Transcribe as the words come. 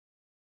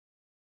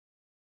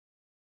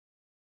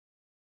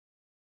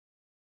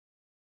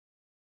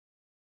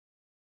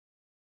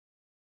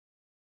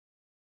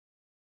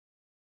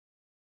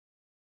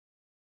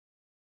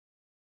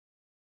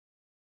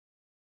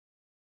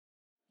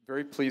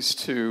Very pleased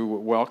to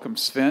welcome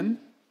Sven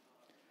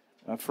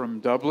from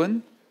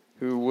Dublin,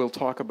 who will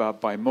talk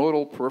about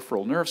bimodal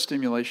peripheral nerve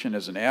stimulation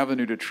as an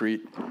avenue to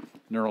treat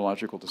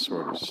neurological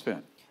disorders.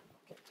 Sven.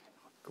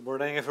 Good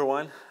morning,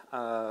 everyone.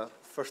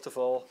 First of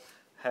all,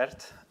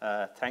 Gert,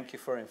 thank you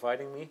for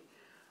inviting me.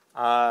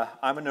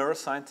 I'm a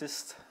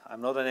neuroscientist.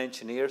 I'm not an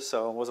engineer,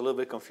 so I was a little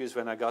bit confused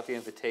when I got the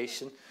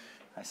invitation.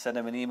 I sent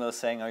him an email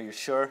saying, "Are you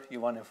sure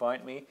you want to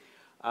invite me?"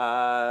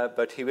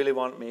 But he really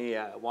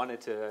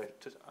wanted to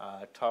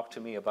talk to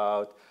me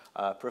about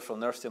peripheral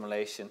nerve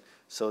stimulation,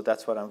 so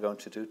that's what I'm going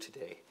to do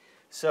today.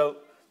 So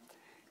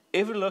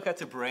if we look at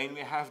the brain, we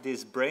have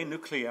these brain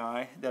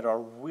nuclei that are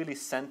really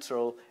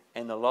central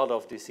in a lot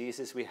of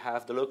diseases. We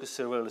have the locus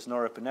ceruleus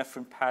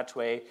norepinephrine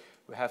pathway,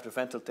 we have the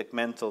ventral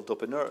tegmental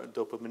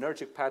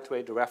dopaminergic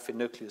pathway, the raphe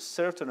nucleus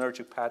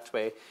serotonergic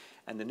pathway,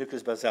 and the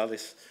nucleus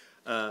basalis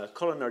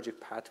cholinergic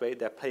pathway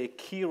that play a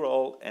key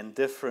role in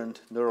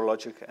different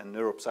neurologic and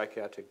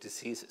neuropsychiatric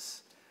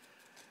diseases.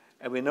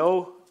 And we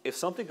know if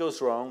something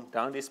goes wrong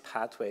down these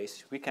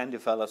pathways, we can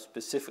develop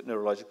specific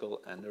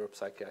neurological and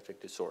neuropsychiatric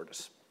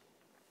disorders.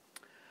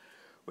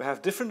 We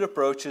have different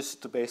approaches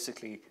to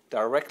basically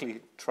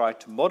directly try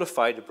to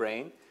modify the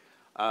brain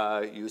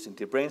using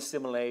deep brain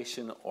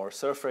stimulation or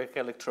surface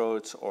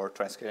electrodes or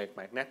transcranial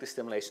magnetic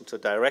stimulation to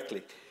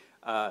directly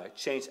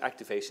change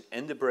activation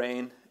in the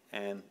brain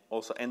and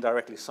also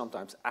indirectly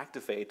sometimes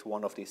activate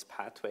one of these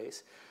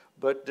pathways.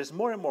 But there's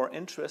more and more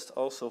interest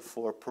also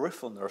for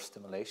peripheral nerve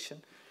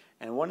stimulation,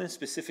 and one in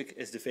specific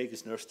is the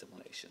vagus nerve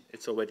stimulation.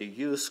 It's already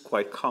used,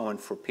 quite common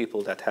for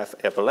people that have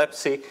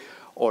epilepsy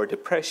or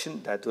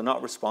depression that do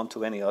not respond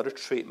to any other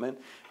treatment,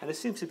 and it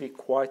seems to be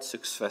quite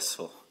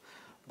successful.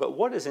 But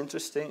what is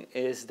interesting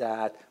is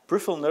that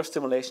peripheral nerve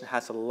stimulation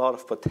has a lot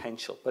of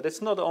potential, but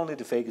it's not only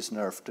the vagus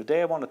nerve.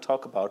 Today I want to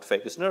talk about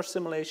vagus nerve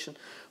stimulation,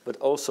 but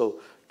also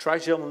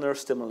trigeminal nerve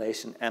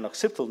stimulation and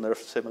occipital nerve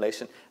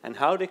stimulation, and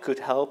how they could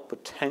help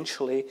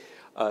potentially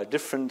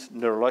different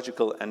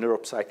neurological and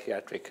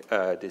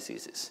neuropsychiatric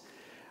diseases.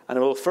 And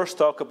I will first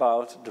talk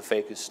about the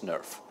vagus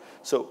nerve.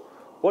 So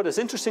what is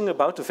interesting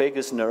about the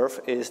vagus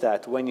nerve is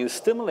that when you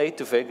stimulate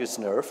the vagus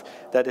nerve,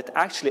 that it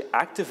actually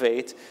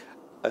activates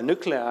a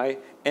nuclei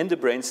in the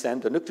brainstem,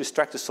 the nucleus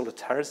tractus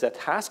solitarius, that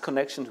has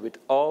connections with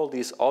all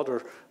these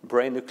other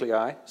brain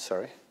nuclei,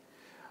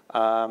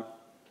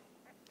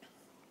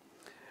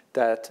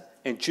 that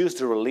induce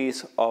the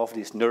release of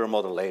these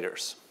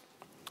neuromodulators.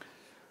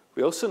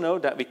 We also know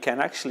that we can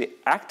actually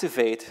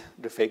activate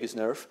the vagus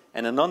nerve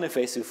in a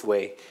non-invasive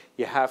way.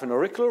 You have an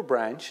auricular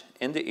branch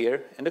in the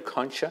ear, in the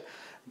concha,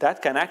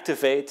 that can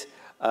activate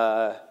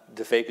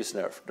the vagus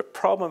nerve. The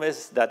problem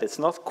is that it's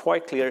not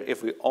quite clear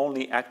if we're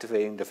only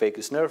activating the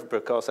vagus nerve,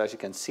 because as you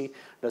can see,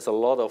 there's a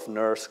lot of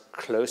nerves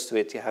close to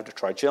it. You have the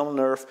trigeminal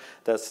nerve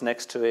that's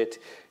next to it.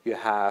 You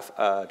have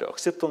the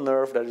occipital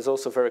nerve that is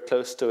also very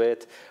close to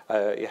it.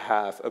 You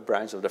have a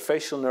branch of the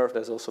facial nerve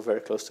that's also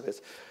very close to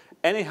it.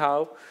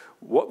 Anyhow,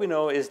 what we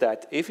know is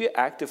that if you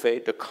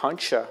activate the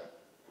concha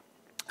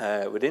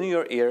within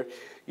your ear,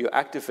 you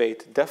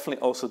activate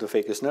definitely also the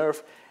vagus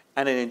nerve,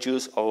 and it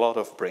induces a lot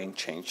of brain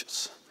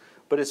changes.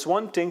 But it's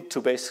one thing to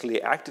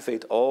basically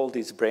activate all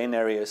these brain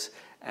areas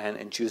and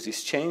induce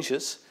these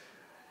changes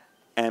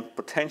and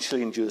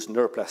potentially induce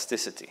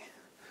neuroplasticity.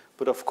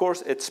 But of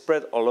course, it's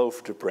spread all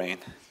over the brain.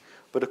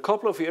 But a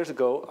couple of years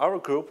ago, our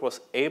group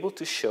was able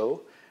to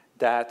show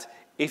that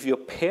if you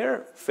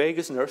pair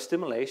vagus nerve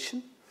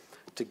stimulation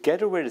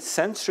together with a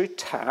sensory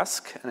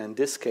task, and in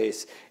this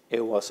case,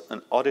 it was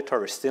an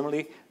auditory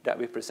stimuli that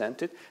we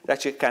presented,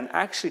 that you can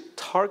actually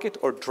target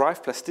or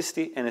drive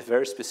plasticity in a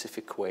very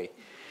specific way.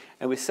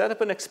 And we set up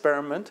an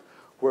experiment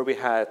where we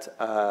had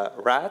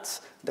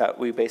rats that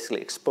we basically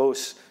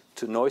exposed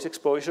to noise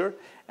exposure,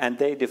 and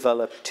they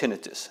developed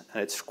tinnitus.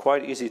 And it's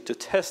quite easy to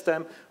test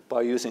them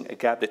by using a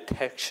gap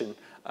detection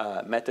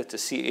method to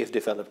see if they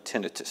developed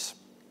tinnitus.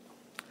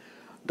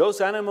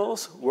 Those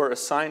animals were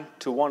assigned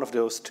to one of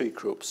those three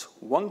groups.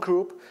 One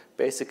group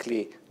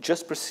basically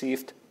just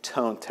perceived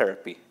tone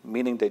therapy,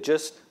 meaning they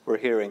just were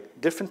hearing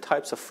different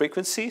types of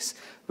frequencies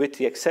with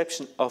the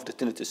exception of the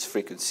tinnitus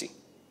frequency.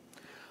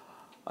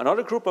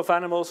 Another group of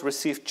animals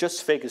received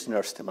just vagus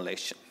nerve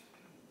stimulation.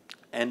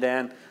 And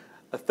then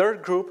a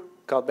third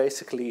group got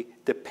basically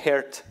the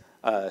paired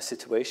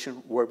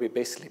situation where we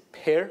basically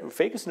pair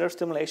vagus nerve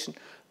stimulation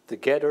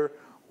together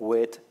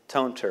with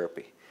tone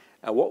therapy.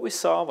 And what we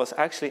saw was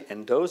actually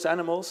in those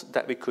animals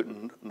that we could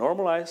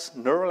normalize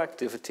neural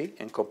activity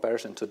in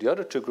comparison to the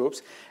other two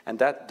groups, and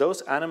that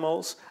those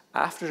animals,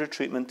 after the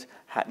treatment,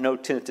 had no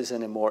tinnitus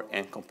anymore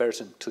in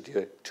comparison to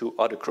the two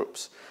other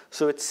groups.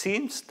 So it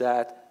seems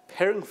that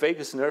pairing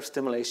vagus nerve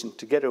stimulation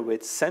together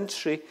with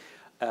sensory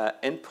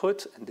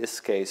input, in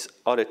this case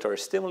auditory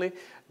stimuli,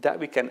 that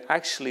we can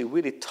actually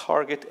really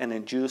target and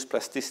induce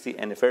plasticity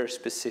in a very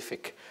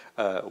specific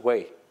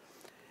way.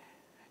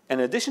 In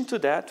addition to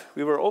that,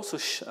 we were also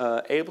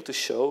able to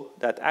show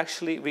that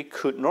actually we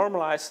could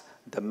normalize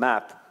the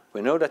map.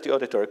 We know that the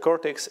auditory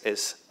cortex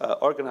is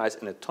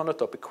organized in a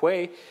tonotopic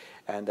way,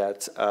 and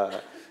that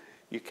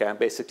you can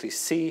basically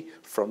see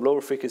from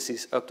lower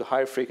frequencies up to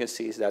higher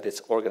frequencies that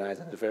it's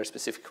organized in a very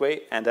specific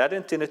way, and that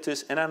in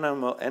tinnitus,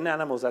 in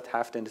animals that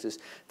have tinnitus,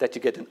 that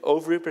you get an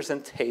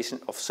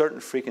overrepresentation of certain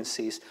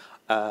frequencies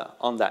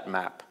on that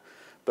map.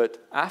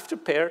 But after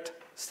paired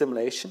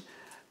stimulation,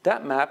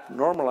 that map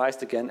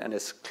normalized again and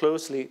is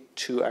closely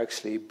to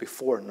actually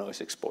before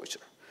noise exposure.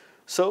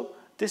 So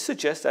this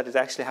suggests that it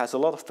actually has a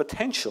lot of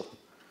potential.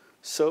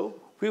 So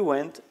we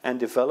went and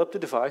developed a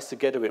device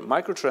together with a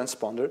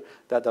microtransponder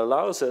that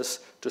allows us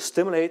to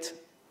stimulate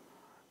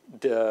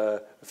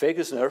the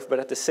vagus nerve, but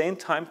at the same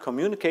time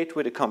communicate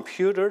with a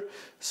computer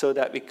so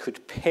that we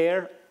could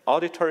pair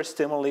auditory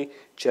stimuli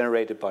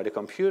generated by the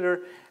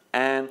computer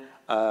and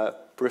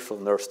peripheral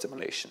nerve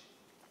stimulation.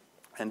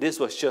 And this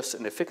was just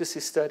an efficacy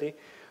study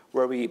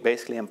where we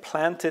basically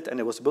implanted, and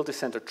it was a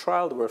multi-center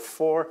trial. There were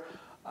 4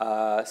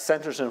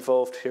 centers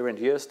involved here in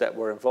the US that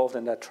were involved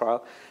in that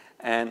trial.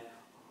 And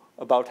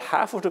about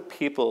half of the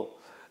people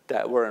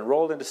that were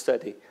enrolled in the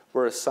study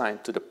were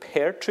assigned to the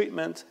paired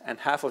treatment, and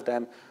half of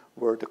them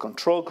were the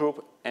control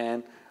group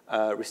and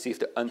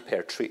received the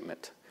unpaired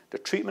treatment. The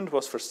treatment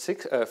was for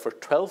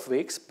 12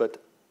 weeks,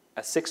 but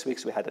at 6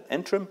 weeks we had an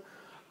interim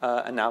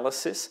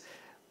analysis.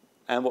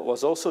 And what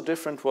was also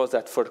different was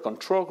that for the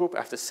control group,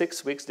 after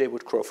 6 weeks, they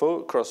would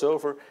cross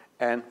over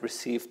and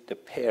receive the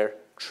pair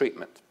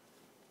treatment.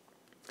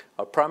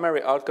 Our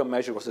primary outcome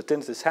measure was the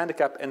tinnitus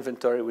handicap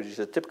inventory, which is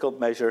a typical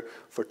measure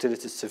for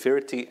tinnitus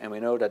severity, and we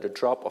know that a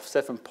drop of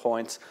 7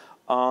 points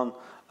on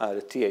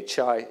the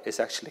THI is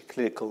actually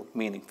clinically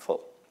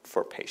meaningful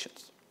for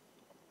patients.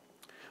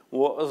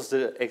 What was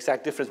the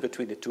exact difference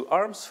between the 2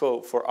 arms?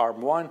 So for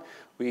arm 1,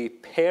 we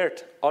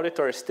paired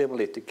auditory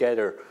stimuli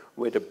together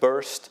with a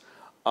burst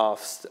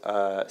of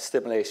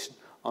stimulation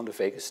on the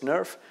vagus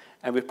nerve,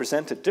 and we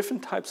presented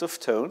different types of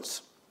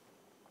tones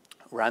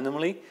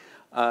randomly,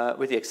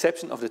 with the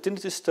exception of the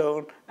tinnitus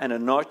tone and a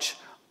notch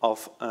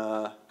of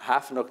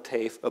half an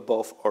octave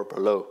above or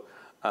below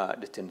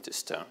the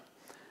tinnitus tone.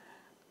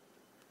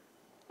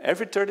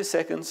 Every 30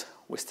 seconds,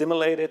 we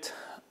stimulated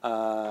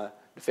the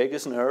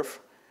vagus nerve,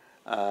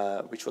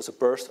 which was a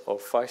burst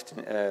of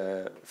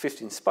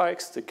 15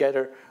 spikes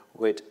together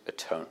with a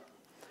tone.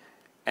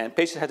 And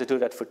patients had to do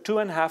that for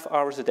 2.5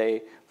 hours a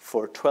day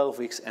for 12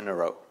 weeks in a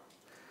row.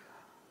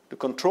 The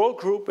control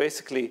group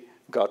basically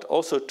got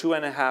also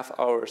 2.5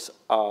 hours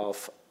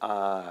of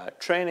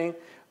training,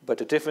 but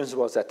the difference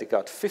was that they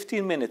got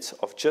 15 minutes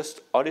of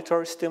just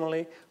auditory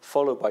stimuli,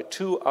 followed by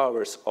 2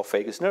 hours of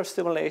vagus nerve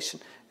stimulation,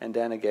 and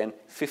then again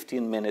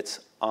 15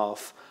 minutes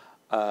of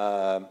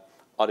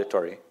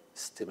auditory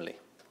stimuli.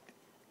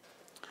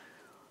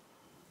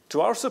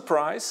 To our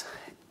surprise,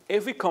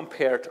 if we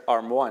compared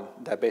arm 1,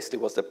 that basically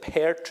was the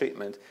paired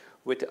treatment,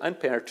 with the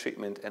unpaired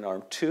treatment in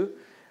arm 2,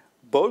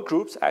 both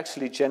groups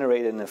actually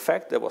generated an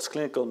effect that was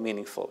clinically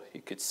meaningful.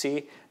 You could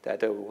see that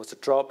there was a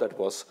drop that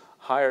was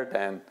higher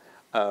than,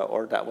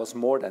 or that was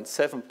more than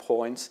 7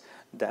 points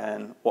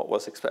than what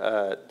was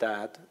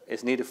that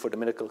is needed for the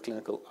medical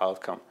clinical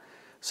outcome.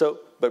 So,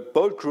 but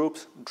both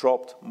groups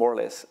dropped more or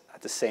less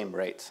at the same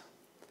rate.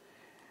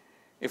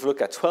 If we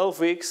look at 12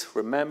 weeks,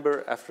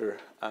 remember after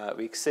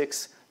week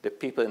 6, the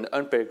people in the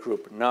unpaired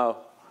group now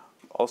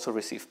also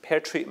received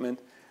paired treatment.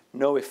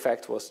 No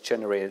effect was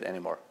generated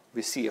anymore.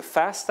 We see a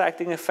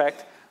fast-acting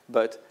effect,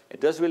 but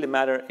it doesn't really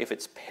matter if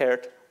it's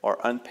paired or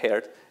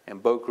unpaired. In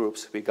both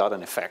groups, we got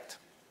an effect.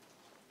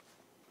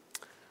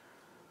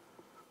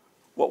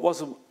 What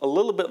was a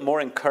little bit more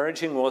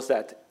encouraging was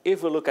that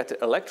if we look at the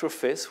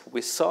electrophys,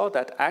 we saw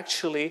that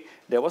actually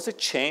there was a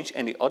change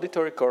in the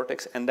auditory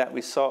cortex and that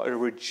we saw a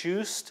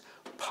reduced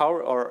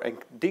power or a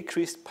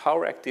decreased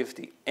power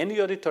activity in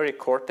the auditory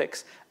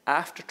cortex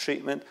after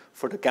treatment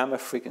for the gamma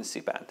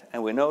frequency band.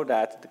 And we know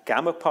that the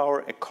gamma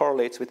power, it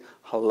correlates with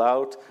how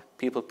loud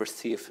people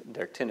perceive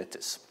their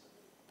tinnitus.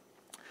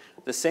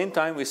 At the same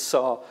time, we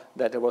saw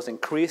that there was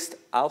increased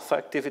alpha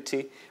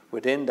activity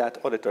within that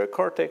auditory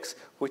cortex,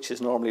 which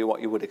is normally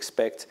what you would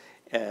expect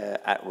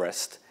at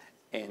rest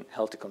in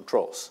healthy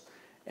controls.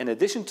 In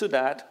addition to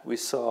that, we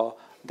saw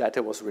that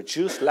there was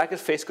reduced laggard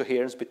phase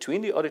coherence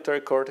between the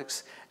auditory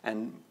cortex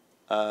and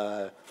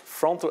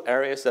frontal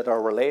areas that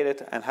are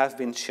related and have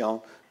been shown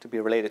to be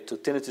related to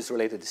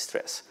tinnitus-related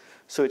distress.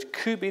 So it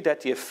could be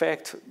that the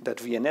effect that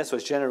VNS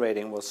was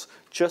generating was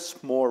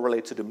just more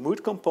related to the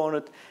mood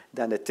component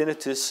than the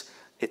tinnitus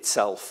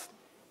itself.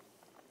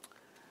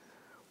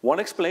 One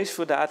explanation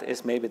for that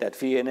is maybe that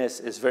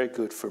VNS is very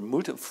good for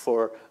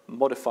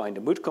modifying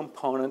the mood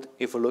component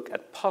if we look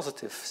at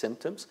positive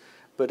symptoms,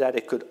 but that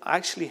it could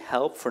actually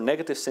help for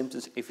negative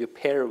symptoms if you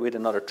pair it with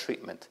another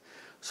treatment.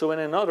 So in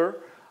another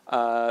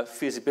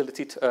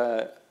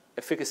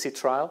efficacy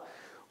trial,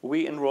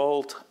 we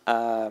enrolled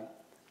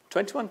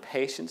 21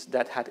 patients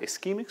that had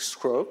ischemic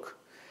stroke,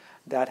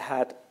 that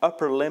had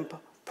upper limb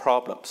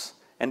problems.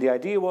 And the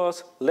idea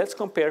was, let's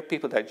compare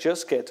people that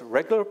just get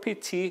regular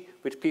PT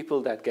with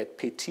people that get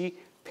PT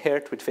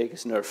paired with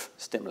vagus nerve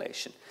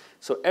stimulation.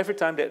 So every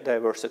time that they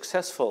were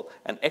successful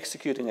in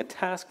executing a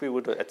task, we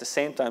would at the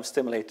same time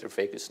stimulate their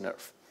vagus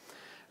nerve.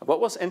 What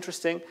was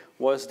interesting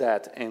was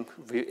that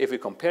if we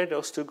compare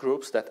those two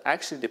groups, that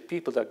actually the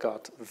people that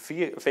got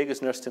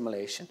vagus nerve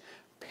stimulation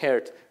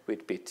paired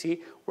with PT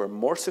were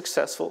more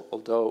successful,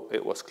 although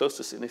it was close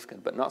to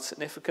significant but not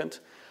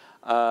significant,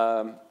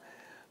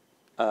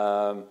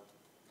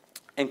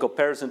 in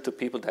comparison to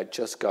people that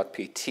just got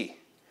PT.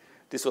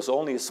 This was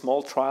only a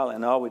small trial,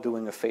 and now we're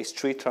doing a phase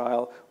 3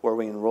 trial where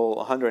we enroll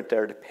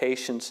 130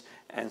 patients,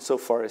 and so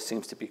far it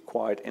seems to be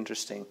quite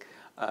interesting,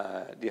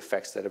 the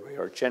effects that we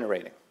are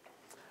generating.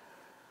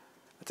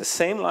 At the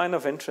same line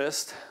of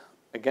interest,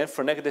 again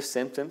for negative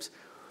symptoms,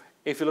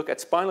 if you look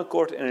at spinal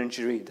cord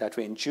injury that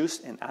we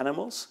induced in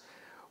animals,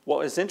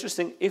 what is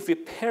interesting, if we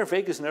pair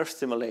vagus nerve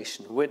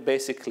stimulation with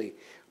basically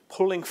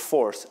pulling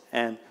force,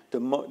 and the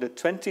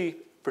 20%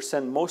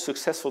 most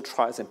successful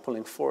trials in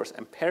pulling force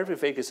and pair with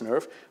vagus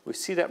nerve, we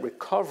see that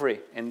recovery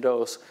in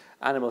those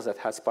animals that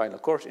had spinal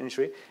cord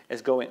injury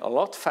is going a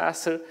lot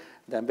faster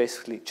than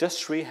basically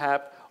just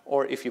rehab,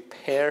 or if you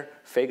pair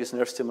vagus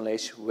nerve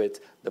stimulation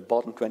with the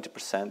bottom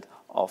 20%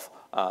 of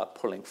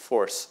pulling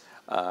force.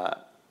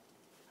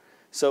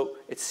 So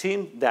it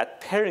seemed that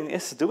pairing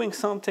is doing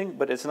something,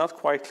 but it's not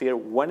quite clear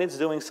when it's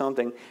doing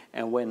something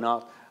and when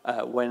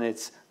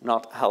it's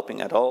not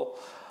helping at all.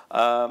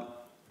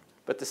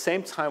 But at the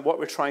same time, what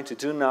we're trying to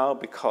do now,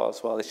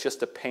 because, well, it's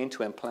just a pain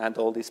to implant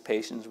all these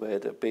patients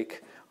with a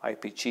big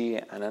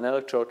IPG and an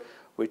electrode,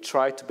 we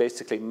try to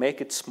basically make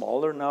it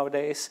smaller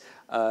nowadays,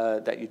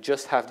 that you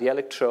just have the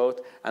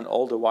electrode and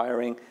all the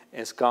wiring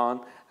is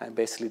gone, and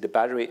basically the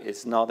battery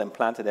is not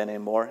implanted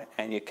anymore,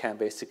 and you can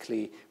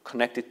basically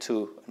connect it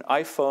to an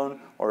iPhone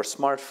or a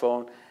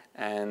smartphone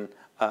and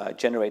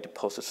generate the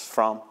pulses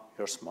from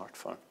your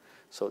smartphone.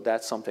 So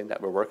that's something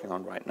that we're working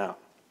on right now.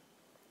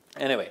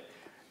 Anyway,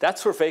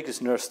 that's for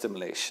vagus nerve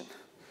stimulation.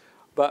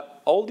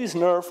 But all these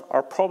nerves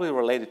are probably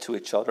related to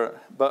each other,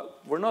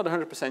 but we're not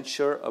 100%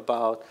 sure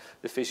about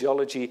the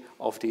physiology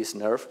of these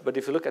nerves. But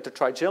if you look at the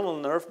trigeminal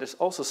nerve, there's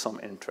also some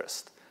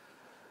interest.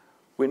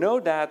 We know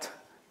that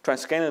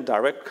transcranial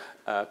direct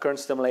current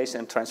stimulation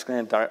and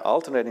transcranial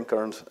alternating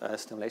current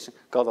stimulation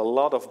got a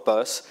lot of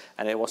buzz,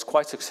 and it was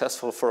quite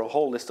successful for a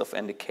whole list of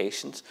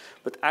indications.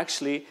 But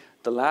actually,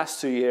 the last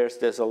 2 years,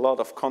 there's a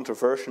lot of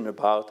controversy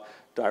about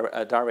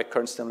direct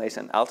current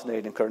stimulation and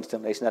alternating current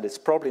stimulation, that it's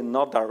probably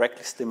not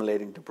directly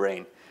stimulating the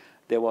brain.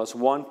 There was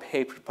one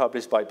paper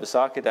published by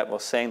Basaki that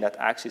was saying that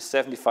actually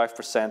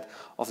 75%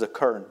 of the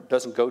current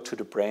doesn't go to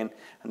the brain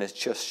and is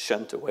just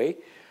shunned away.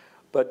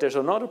 But there's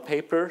another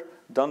paper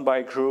done by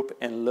a group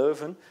in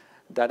Leuven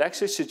that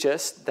actually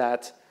suggests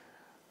that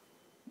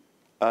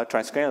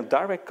transcranial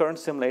direct current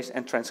stimulation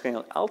and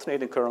transcranial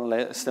alternating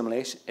current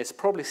stimulation is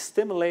probably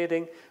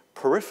stimulating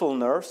peripheral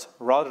nerves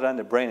rather than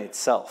the brain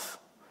itself.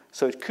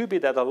 So it could be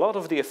that a lot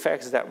of the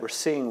effects that we're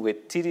seeing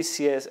with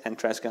TDCS and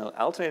transcranial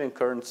alternating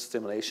current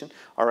stimulation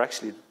are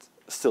actually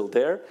still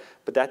there,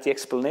 but that the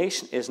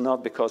explanation is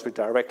not because we're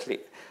directly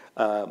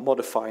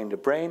modifying the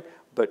brain,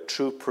 but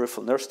through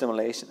peripheral nerve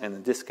stimulation, and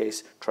in this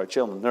case,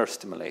 trigeminal nerve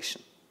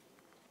stimulation.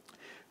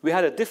 We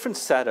had a different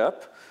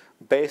setup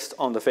based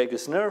on the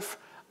vagus nerve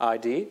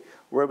ID,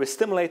 where we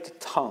stimulate the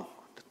tongue.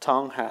 The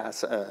tongue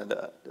has,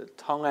 the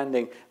tongue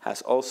ending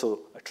has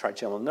also a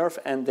trigeminal nerve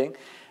ending.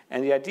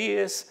 And the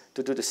idea is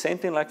to do the same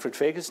thing like for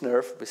vagus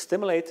nerve. We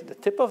stimulate the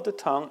tip of the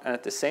tongue and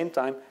at the same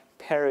time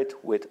pair it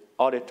with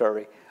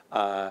auditory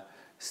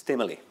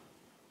stimuli.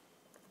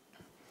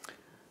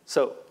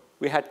 So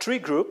we had 3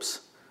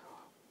 groups,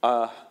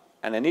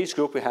 and in each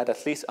group we had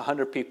at least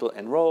 100 people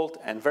enrolled,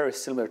 and very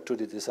similar to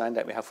the design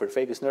that we have for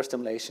vagus nerve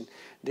stimulation.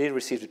 They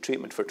received the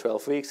treatment for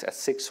 12 weeks. At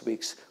 6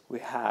 weeks we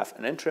have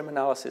an interim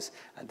analysis,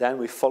 and then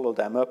we follow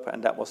them up,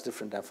 and that was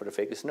different than for the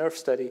vagus nerve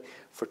study,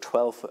 for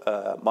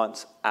 12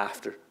 months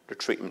after the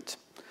treatment.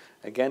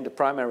 Again, the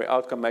primary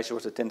outcome measure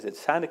was the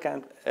tinnitus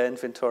handicap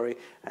inventory,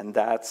 and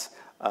that's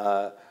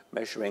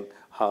measuring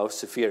how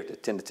severe the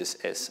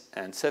tinnitus is.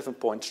 And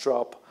 7-point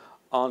drop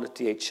on the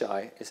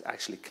THI is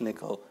actually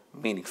clinically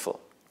meaningful.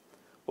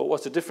 What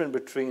was the difference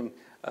between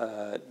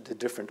the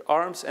different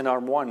arms? In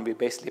arm 1, we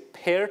basically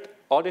paired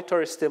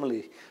auditory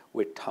stimuli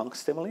with tongue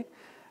stimuli,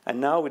 and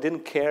now we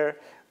didn't care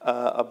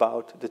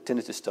about the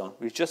tinnitus tone.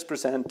 We just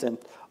presented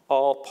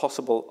all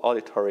possible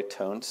auditory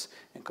tones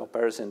in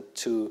comparison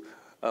to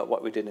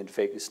what we did in the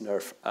vagus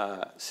nerve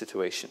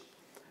situation.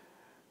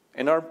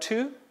 In arm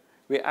 2,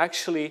 we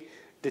actually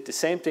did the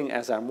same thing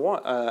as arm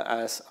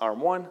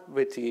 1,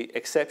 with the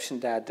exception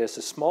that there's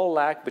a small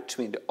lag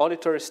between the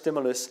auditory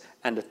stimulus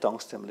and the tongue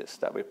stimulus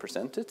that we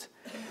presented.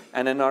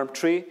 And in arm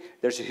 3,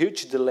 there's a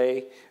huge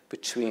delay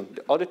between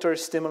the auditory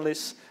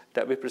stimulus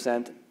that we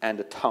present and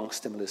the tongue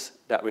stimulus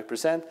that we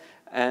present.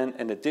 And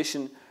in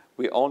addition,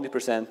 we only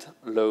present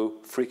low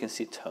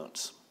frequency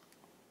tones.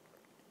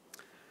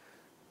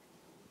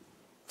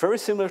 Very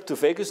similar to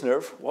vagus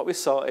nerve, what we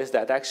saw is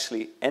that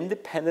actually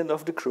independent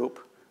of the group,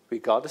 we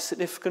got a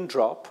significant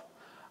drop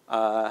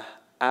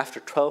after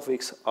 12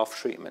 weeks of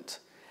treatment,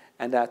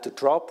 and that the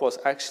drop was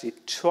actually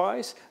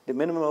twice the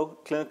minimal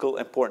clinical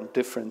important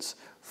difference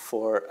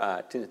for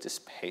tinnitus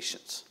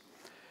patients.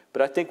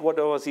 But I think what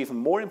was even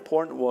more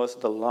important was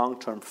the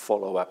long-term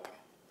follow-up.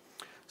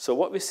 So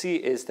what we see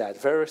is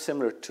that very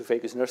similar to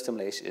vagus nerve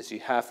stimulation is you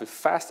have a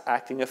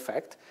fast-acting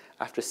effect.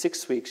 After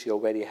 6 weeks, you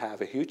already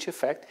have a huge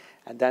effect,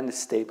 and then it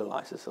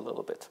stabilizes a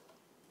little bit.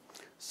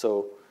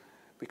 So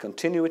we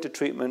continue with the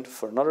treatment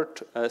for another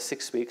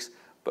 6 weeks,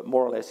 but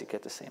more or less you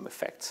get the same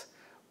effects.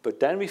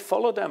 But then we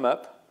follow them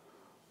up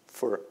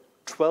for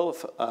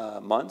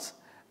 12 months,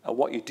 and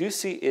what you do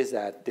see is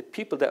that the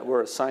people that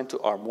were assigned to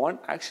arm 1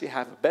 actually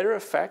have a better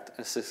effect,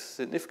 a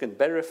significant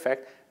better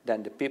effect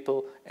than the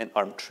people in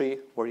arm 3,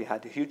 where you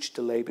had a huge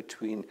delay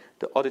between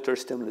the auditory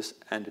stimulus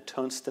and the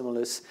tone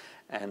stimulus,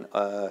 and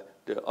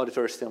the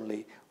auditory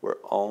stimuli were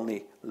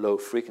only low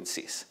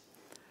frequencies.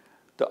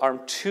 The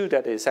arm 2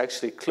 that is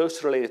actually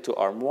closely related to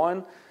arm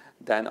 1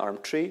 than arm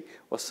 3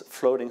 was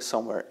floating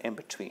somewhere in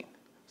between.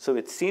 So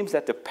it seems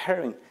that the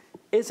pairing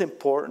is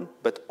important,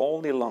 but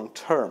only long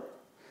term.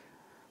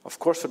 Of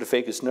course, for the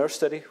vagus nerve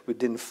study, we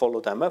didn't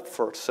follow them up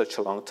for such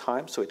a long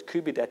time, so it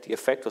could be that the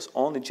effect was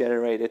only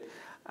generated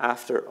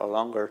after a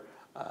longer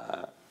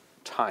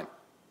time.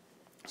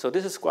 So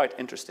this is quite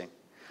interesting.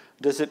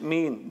 Does it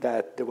mean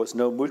that there was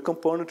no mood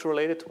component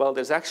related? Well,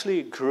 there's actually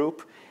a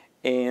group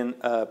in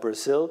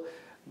Brazil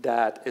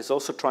that is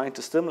also trying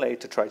to stimulate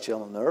the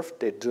trigeminal nerve.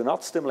 They do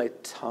not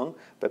stimulate the tongue,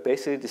 but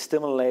basically they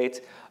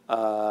stimulate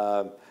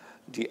the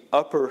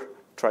upper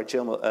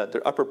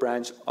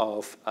branch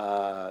of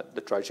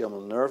the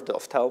trigeminal nerve, the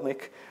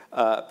ophthalmic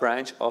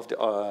branch of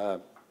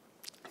the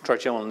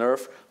trigeminal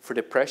nerve for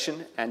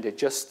depression, and they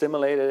just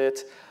stimulated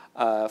it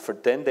for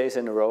 10 days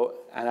in a row,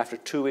 and after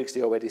 2 weeks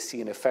they already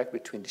see an effect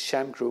between the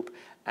sham group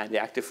and the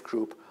active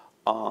group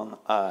on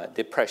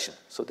depression.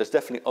 So there's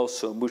definitely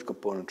also a mood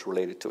component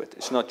related to it.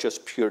 It's not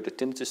just pure the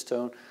tinnitus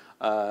tone,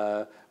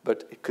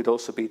 but it could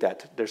also be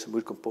that there's a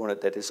mood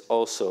component that is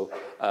also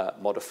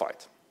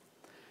modified.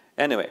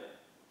 Anyway,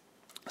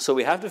 so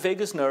we have the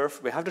vagus nerve,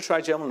 we have the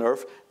trigeminal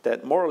nerve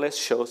that more or less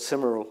show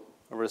similar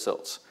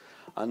results.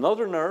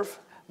 Another nerve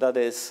that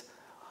is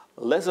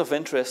less of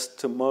interest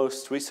to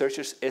most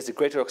researchers is the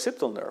greater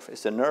occipital nerve.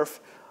 It's the nerve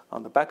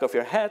on the back of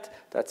your head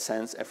that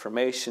sends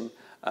information,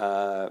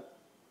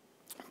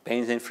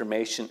 pain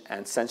information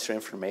and sensory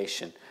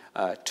information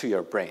to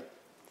your brain.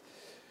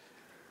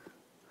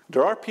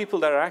 There are people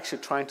that are actually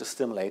trying to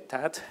stimulate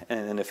that in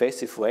an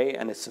invasive way,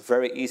 and it's a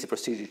very easy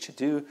procedure to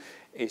do.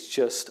 It's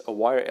just a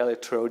wire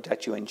electrode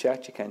that you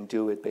inject. You can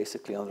do it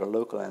basically under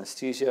local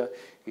anesthesia.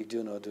 You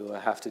do not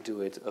have to do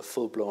it a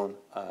full-blown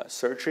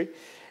surgery.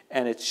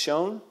 And it's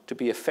shown to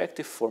be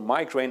effective for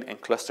migraine and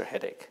cluster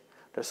headache.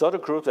 There's other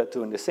groups that are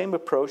doing the same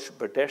approach,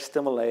 but they're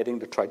stimulating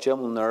the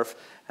trigeminal nerve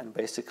and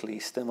basically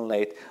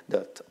stimulate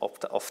the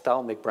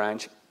ophthalmic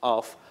branch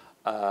of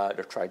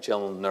the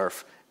trigeminal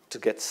nerve to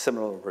get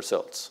similar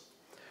results.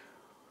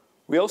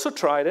 We also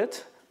tried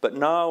it, but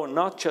now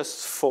not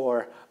just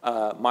for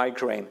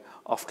migraine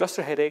of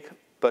cluster headache,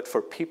 but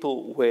for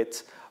people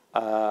with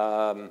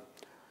bodily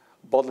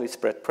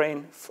spread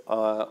pain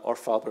or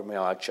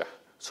fibromyalgia.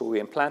 So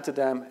we implanted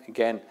them,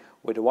 again,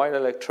 with a wire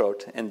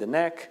electrode in the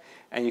neck,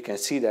 and you can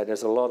see that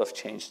there's a lot of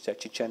change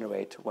that you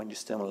generate when you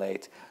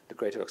stimulate the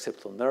greater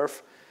occipital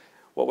nerve.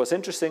 What was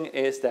interesting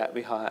is that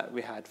we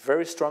had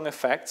very strong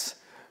effects.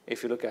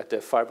 If you look at the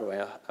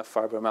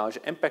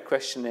fibromyalgia impact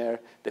questionnaire,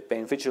 the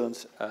pain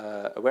vigilance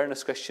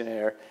awareness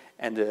questionnaire,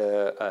 and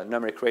the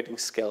numeric rating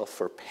scale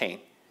for pain.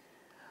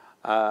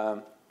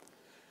 But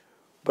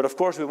of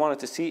course, we wanted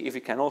to see if we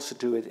can also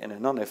do it in a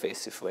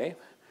non-invasive way.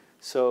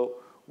 So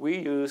we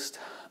used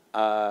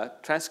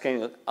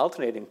transcranial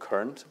alternating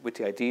current with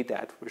the idea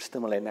that we're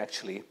stimulating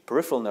actually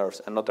peripheral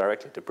nerves and not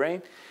directly the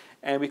brain,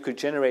 and we could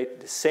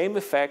generate the same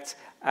effects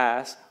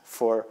as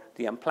for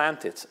the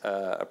implanted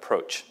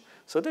approach.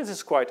 So this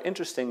is quite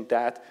interesting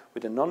that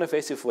with a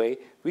non-invasive way,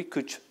 we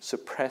could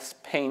suppress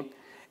pain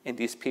in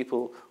these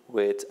people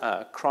with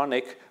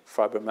chronic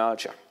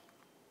fibromyalgia.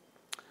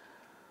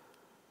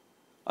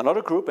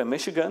 Another group in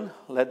Michigan,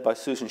 led by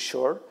Susan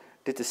Shore,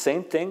 did the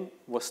same thing,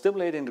 was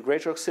stimulating the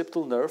greater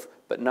occipital nerve,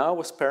 but now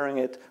was pairing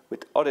it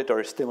with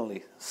auditory stimuli,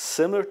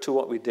 similar to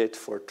what we did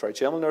for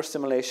trigeminal nerve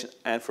stimulation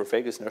and for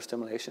vagus nerve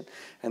stimulation.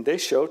 And they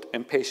showed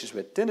in patients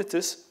with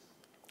tinnitus,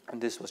 and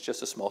this was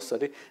just a small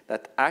study,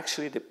 that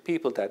actually the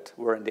people that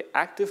were in the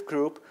active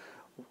group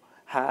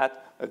had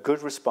a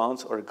good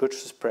response or a good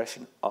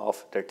suppression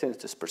of their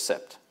tinnitus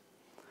percept,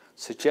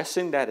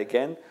 suggesting that,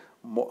 again,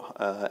 more,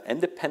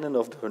 independent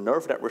of the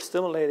nerve that we're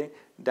stimulating,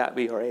 that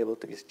we are able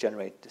to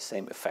generate the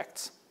same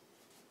effects.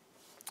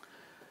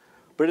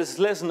 But it's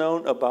less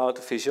known about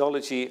the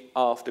physiology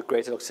of the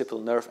greater occipital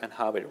nerve and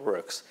how it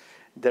works.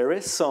 There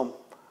is some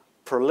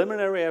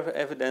preliminary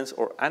evidence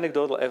or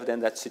anecdotal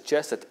evidence that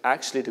suggests that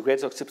actually the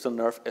greater occipital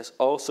nerve is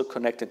also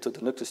connected to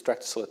the nucleus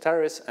tractus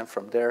solitarius, and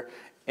from there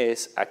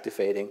is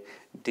activating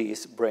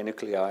these brain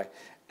nuclei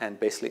and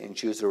basically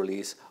induce the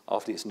release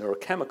of these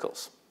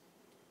neurochemicals.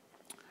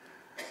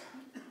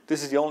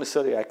 This is the only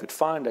study I could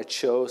find that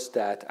shows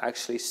that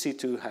actually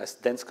C2 has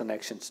dense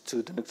connections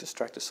to the nucleus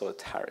tractus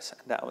solitarius,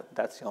 and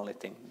that's the only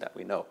thing that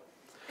we know.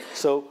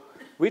 So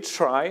we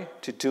try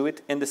to do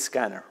it in the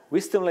scanner.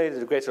 We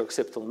stimulated the greater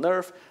occipital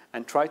nerve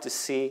and try to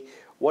see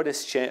what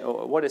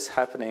is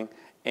happening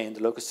in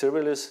the locus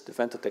ceruleus, the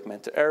ventral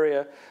tegmental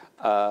area,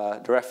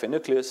 the raphe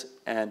nucleus,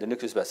 and the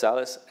nucleus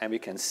basalis. And we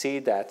can see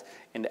that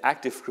in the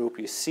active group,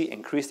 you see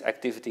increased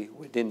activity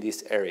within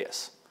these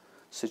areas,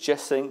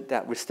 suggesting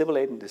that we're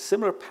stimulating the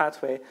similar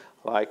pathway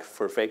like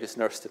for vagus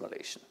nerve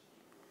stimulation.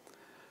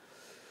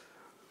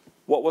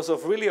 What was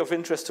really of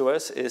interest to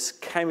us is,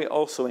 can we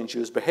also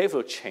induce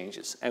behavioral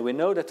changes? And we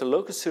know that the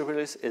locus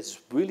ceruleus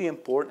is really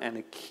important and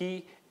a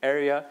key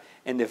area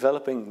in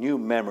developing new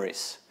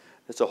memories.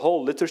 There's a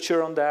whole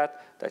literature on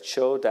that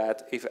showed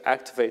that if you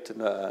activate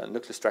the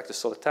nucleus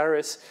tractus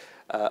solitarius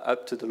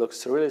up to the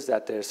locus ceruleus,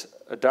 that there's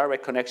a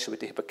direct connection with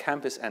the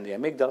hippocampus and the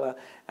amygdala,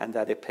 and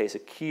that it plays a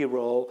key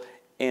role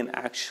in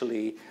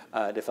actually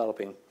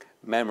developing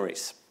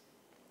memories.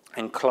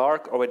 And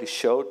Clark already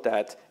showed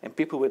that in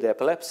people with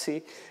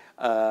epilepsy,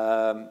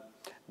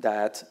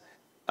 that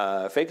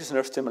vagus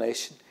nerve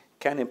stimulation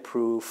can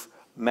improve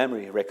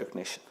memory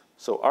recognition.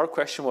 So our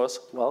question was,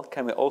 well,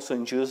 can we also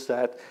induce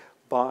that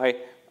by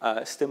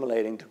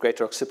stimulating the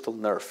greater occipital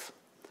nerve?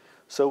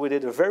 So we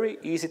did a very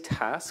easy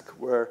task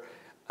where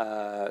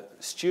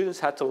students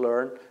had to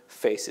learn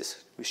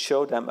faces. We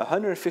showed them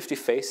 150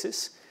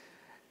 faces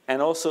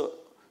and also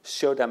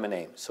showed them a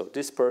name. So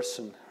this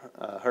person,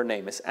 her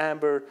name is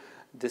Amber.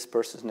 This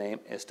person's name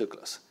is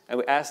Douglas. And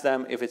we asked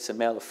them if it's a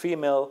male or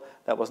female.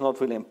 That was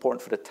not really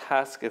important for the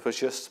task. It was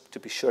just to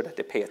be sure that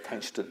they pay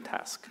attention to the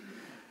task.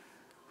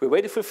 We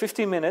waited for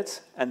 15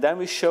 minutes, and then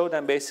we showed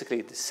them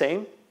basically the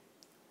same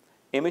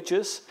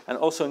images and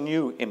also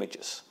new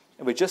images.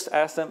 And we just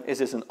asked them, is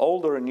this an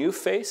old or a new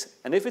face?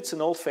 And if it's an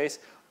old face,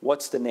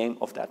 what's the name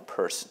of that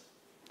person?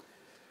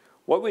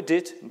 What we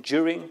did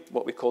during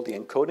what we call the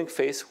encoding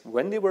phase,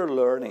 when they were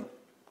learning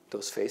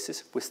those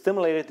faces, we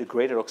stimulated the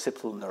greater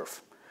occipital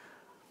nerve.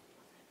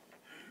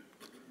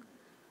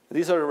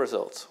 These are the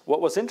results.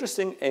 What was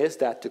interesting is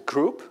that the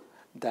group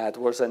that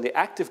was in the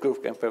active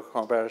group in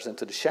comparison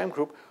to the sham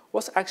group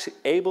was actually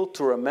able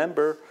to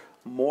remember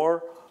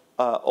more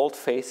old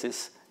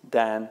faces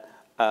than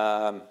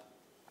the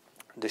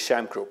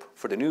sham group.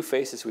 For the new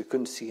faces, we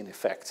couldn't see an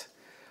effect.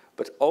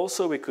 But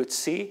also we could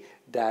see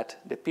that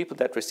the people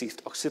that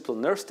received occipital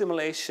nerve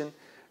stimulation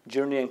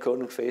during the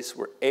encoding phase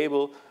were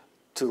able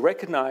to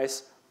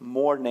recognize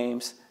more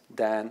names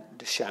than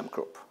the sham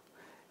group.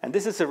 And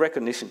this is a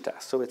recognition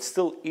task, so it's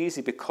still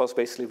easy because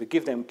basically we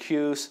give them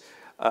cues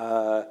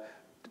to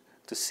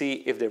see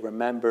if they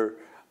remember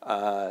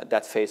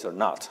that face or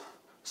not.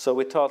 So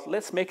we thought,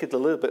 let's make it a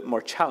little bit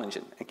more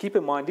challenging. And keep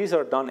in mind, these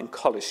are done in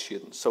college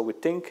students, so we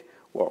think,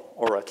 well,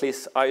 or at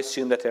least I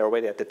assume that they're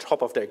already at the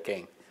top of their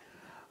game.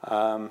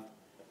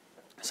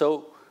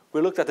 So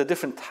we looked at a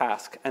different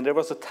task, and there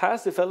was a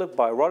task developed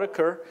by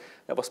Roddicker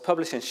that was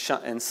published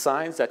in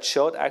Science that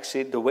showed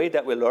actually the way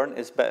that we learn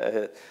is,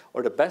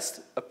 or the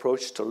best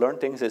approach to learn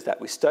things is that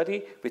we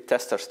study, we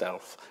test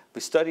ourselves. We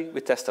study, we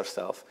test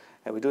ourselves.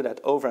 And we do that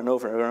over and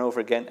over and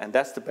over again, and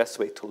that's the best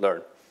way to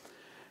learn.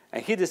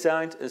 And he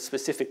designed a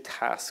specific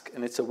task,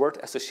 and it's a word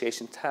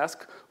association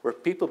task where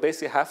people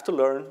basically have to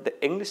learn the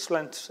English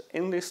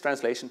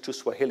translation to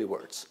Swahili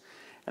words.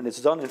 And it's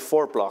done in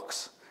 4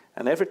 blocks.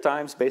 And every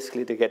time,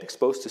 basically, they get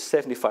exposed to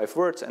 75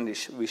 words, and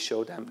we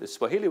show them the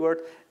Swahili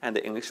word and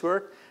the English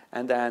word.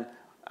 And then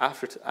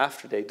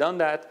after they've done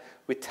that,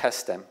 we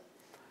test them.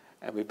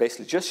 And we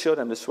basically just show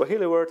them the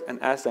Swahili word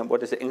and ask them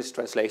what is the English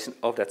translation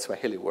of that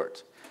Swahili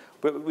word.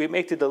 But we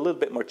made it a little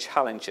bit more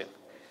challenging.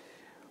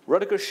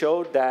 Roddicker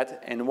showed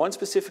that in one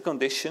specific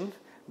condition,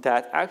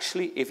 that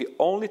actually if you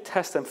only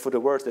test them for the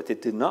words that they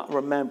did not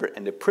remember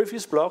in the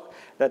previous block,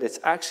 that it's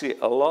actually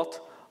a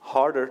lot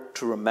harder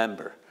to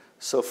remember.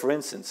 So for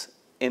instance,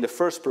 in the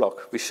first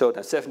block, we showed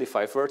them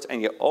 75 words,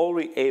 and you're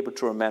only able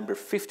to remember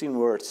 15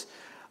 words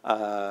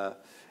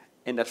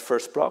in that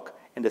first block.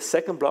 In the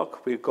second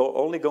block, we're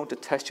only going to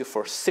test you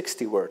for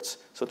 60 words.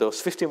 So those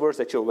 15 words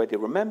that you already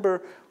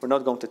remember, we're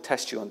not going to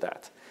test you on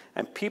that.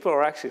 And people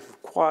are actually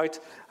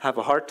have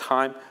a hard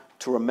time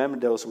to remember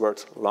those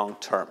words long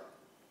term.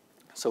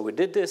 So we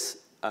did this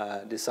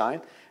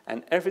design,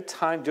 and every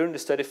time during the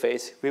study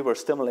phase, we were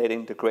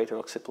stimulating the greater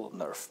occipital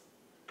nerve.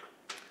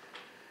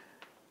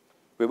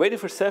 We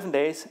waited for 7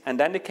 days, and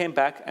then they came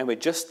back, and we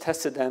just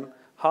tested them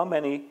how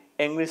many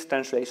English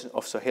translations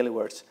of Swahili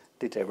words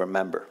did they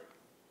remember.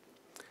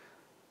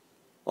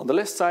 On the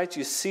left side,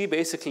 you see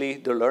basically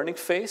the learning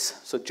phase,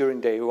 so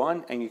during day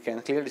 1, and you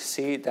can clearly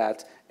see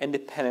that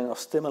independent of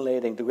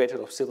stimulating the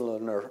greater occipital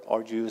nerve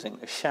or using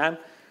a sham,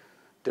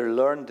 they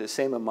learn the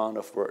same amount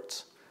of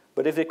words.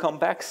 But if they come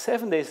back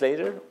 7 days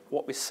later,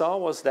 what we saw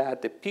was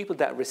that the people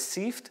that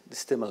received the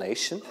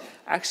stimulation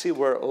actually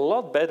were a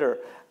lot better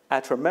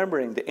at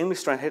remembering the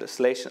English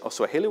translation of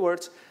Swahili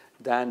words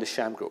than the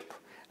sham group.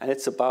 And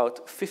it's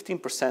about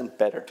 15%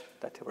 better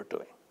that they were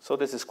doing. So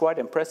this is quite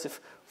impressive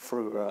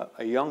for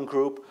a young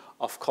group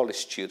of college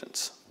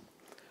students.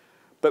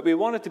 But we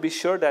wanted to be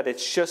sure that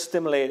it's just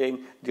stimulating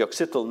the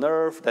occipital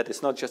nerve, that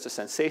it's not just a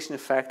sensation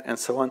effect, and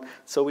so on.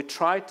 So we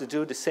tried to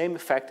do the same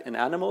effect in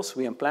animals.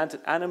 We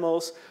implanted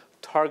animals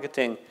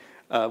targeting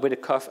with a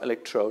cuff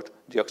electrode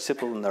the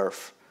occipital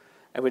nerve.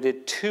 And we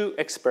did 2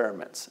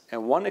 experiments.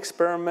 In one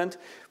experiment,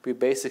 we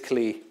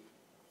basically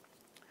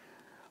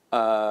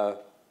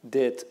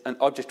did an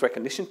object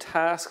recognition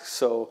task.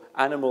 So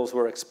animals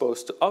were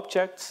exposed to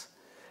objects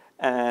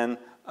and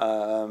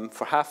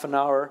for half an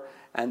hour.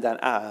 And then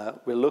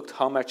we looked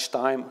how much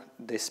time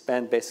they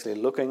spent basically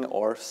looking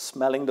or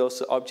smelling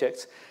those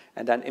objects.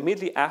 And then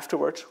immediately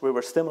afterwards, we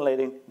were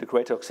stimulating the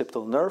greater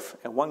occipital nerve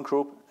in one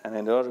group, and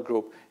in the other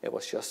group, it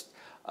was just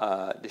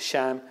the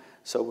sham,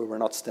 so we were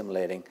not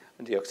stimulating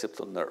the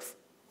occipital nerve.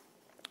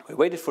 We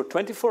waited for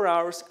 24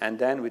 hours, and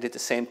then we did the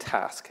same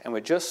task. And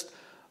we just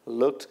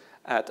looked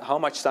at how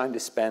much time they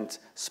spent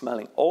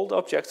smelling old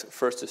objects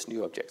versus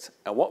new objects.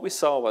 And what we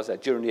saw was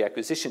that during the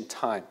acquisition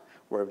time,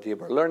 where they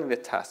were learning the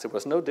task, there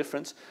was no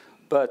difference.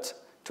 But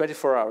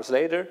 24 hours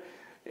later,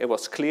 it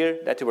was clear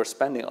that they were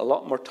spending a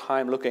lot more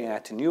time looking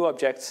at the new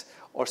objects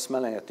or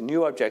smelling at the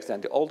new objects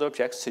than the old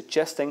objects,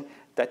 suggesting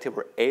that they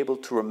were able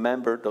to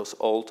remember those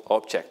old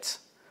objects,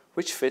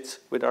 which fits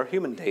with our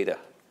human data.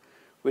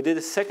 We did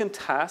a second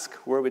task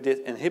where we did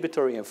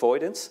inhibitory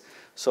avoidance.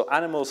 So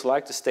animals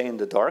like to stay in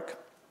the dark.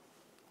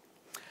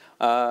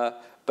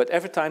 But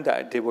every time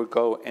that they would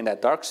go in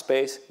that dark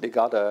space, they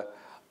got a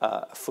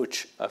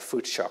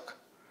food shock.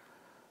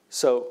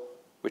 So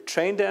we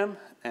trained them,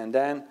 and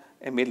then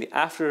immediately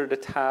after the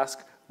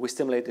task, we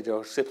stimulated the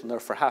occipital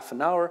nerve for half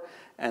an hour,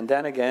 and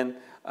then again,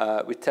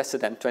 we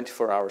tested them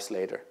 24 hours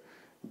later.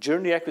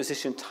 During the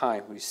acquisition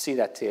time, we see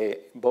that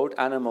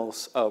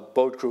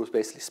both groups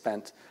basically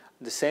spent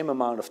the same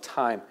amount of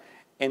time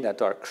in that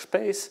dark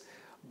space,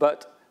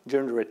 but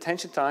during the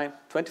retention time,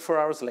 24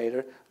 hours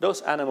later, those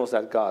animals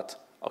that got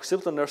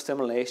occipital nerve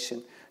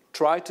stimulation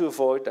tried to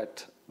avoid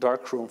that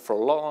dark room for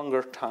a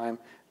longer time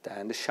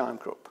than the sham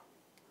group.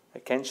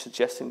 Again,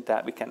 suggesting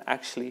that we can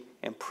actually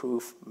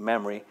improve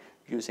memory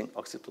using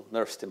occipital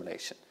nerve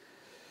stimulation.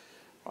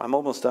 I'm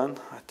almost done,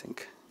 I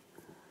think.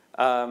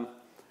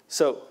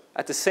 So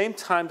at the same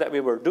time that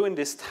we were doing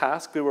this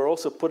task, we were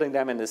also putting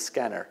them in the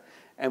scanner.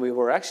 And we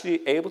were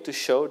actually able to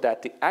show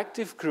that the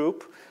active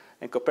group,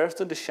 in comparison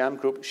to the sham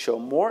group, show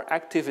more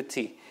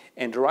activity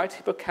in the right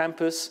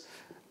hippocampus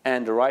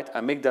and the right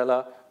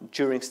amygdala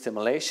during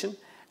stimulation.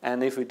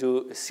 And if we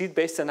do a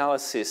seed-based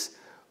analysis,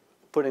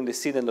 putting the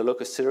seed in the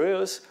locus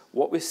ceruleus,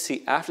 what we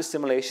see after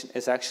stimulation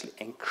is actually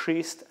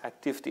increased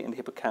activity in the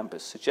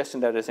hippocampus,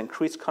 suggesting that there's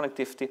increased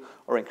connectivity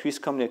or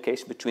increased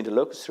communication between the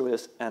locus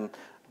ceruleus and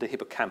the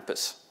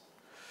hippocampus.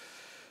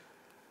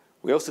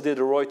 We also did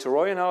a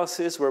Roy-to-Roy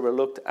analysis where we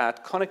looked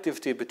at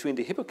connectivity between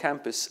the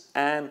hippocampus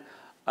and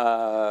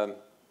the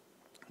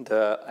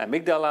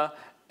amygdala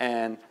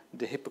and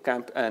the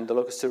hippocampus and the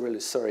locus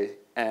ceruleus,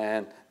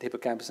 and the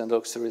hippocampus and the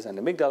locus ceruleus and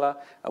the amygdala.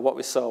 And what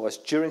we saw was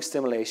during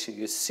stimulation,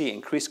 you see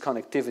increased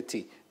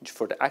connectivity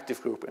for the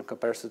active group in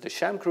comparison to the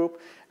sham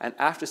group. And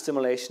after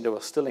stimulation, there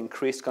was still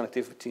increased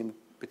connectivity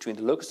between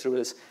the locus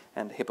ceruleus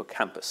and the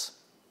hippocampus.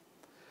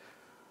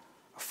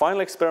 A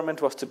final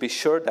experiment was to be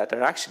sure that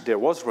there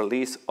was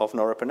release of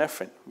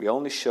norepinephrine. We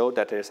only showed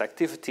that there's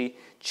activity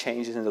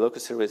changes in the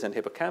locus ceruleus and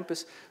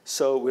hippocampus.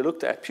 So we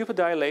looked at pupil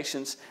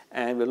dilations,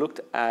 and we looked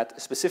at a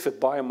specific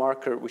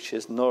biomarker, which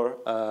is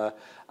alpha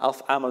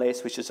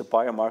amylase, which is a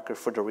biomarker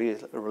for the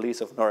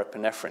release of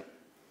norepinephrine.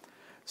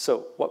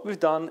 So what we've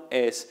done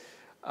is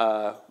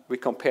we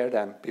compare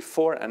them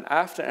before and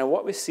after, and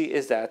what we see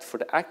is that for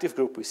the active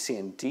group, we see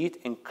indeed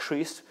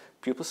increased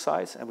pupil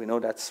size, and we know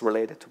that's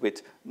related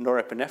with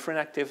norepinephrine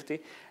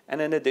activity.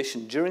 And in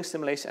addition, during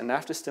stimulation and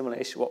after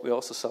stimulation, what we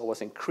also saw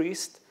was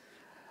increased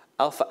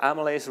alpha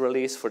amylase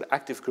release for the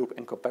active group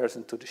in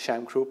comparison to the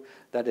sham group.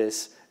 That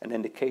is an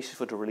indication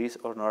for the release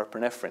of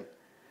norepinephrine.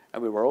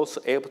 And we were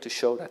also able to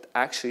show that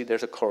actually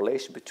there's a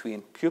correlation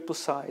between pupil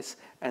size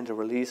and the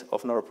release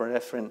of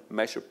norepinephrine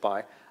measured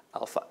by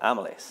alpha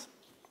amylase.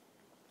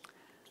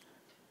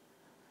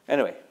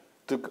 Anyway,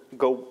 to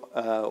go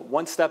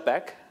one step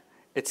back,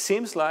 it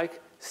seems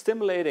like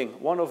stimulating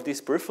one of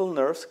these peripheral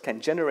nerves can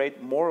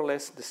generate more or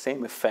less the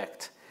same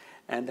effect.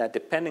 And that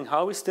depending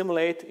how we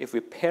stimulate, if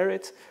we pair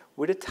it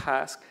with a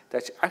task,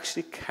 that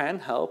actually can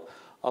help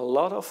a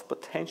lot of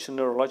potential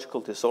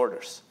neurological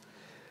disorders.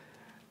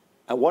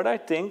 And what I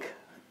think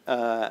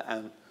has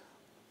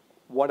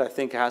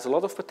a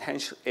lot of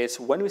potential is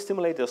when we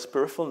stimulate those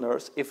peripheral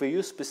nerves, if we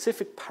use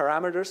specific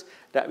parameters,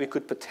 that we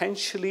could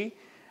potentially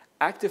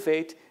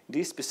activate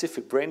these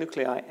specific brain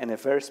nuclei in a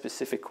very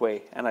specific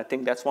way. And I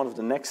think that's one of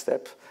the next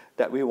steps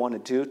that we want to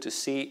do to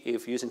see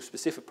if using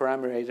specific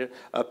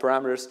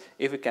parameters,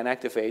 if we can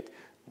activate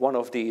one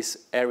of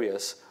these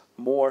areas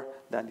more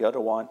than the other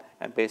one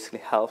and basically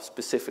help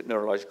specific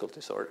neurological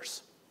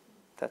disorders.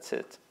 That's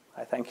it.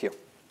 I thank you.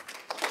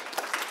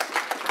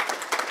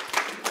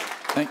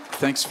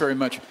 Thanks very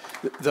much.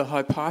 The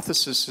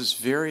hypothesis is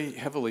very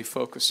heavily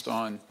focused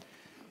on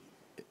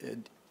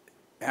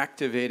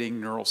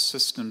activating neural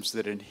systems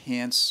that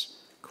enhance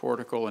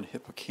cortical and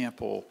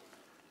hippocampal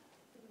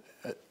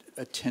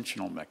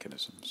attentional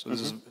mechanisms. So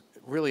this is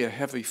really a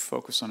heavy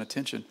focus on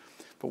attention.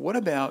 But what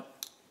about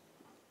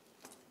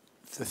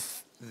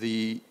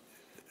the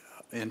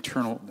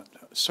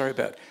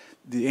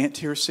the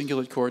anterior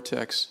cingulate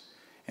cortex,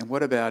 and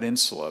what about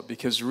insula?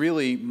 Because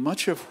really,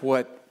 much of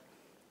what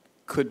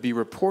could be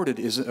reported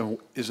is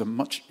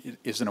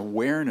an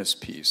awareness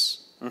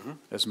piece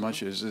as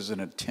much as is an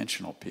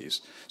attentional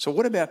piece. So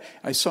what about,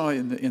 I saw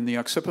in the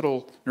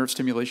occipital nerve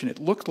stimulation, it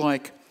looked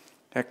like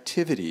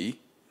activity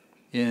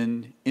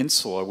in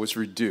insula was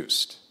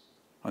reduced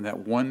on that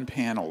one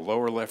panel,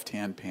 lower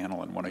left-hand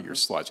panel in one of your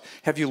slides.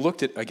 Have you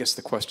looked at, I guess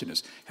the question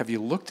is, have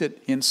you looked at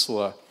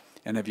insula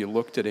and have you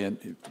looked at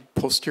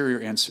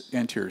posterior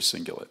anterior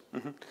cingulate?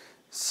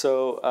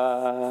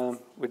 So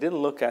we didn't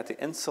look at the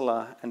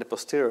insula and the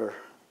posterior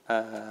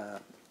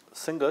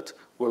cingulate.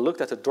 We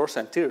looked at the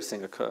dorsal-anterior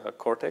cingulate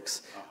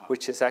cortex,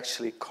 which is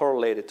actually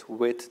correlated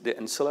with the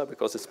insula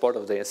because it's part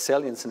of the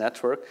salience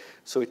network.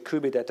 So it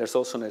could be that there's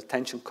also an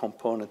attention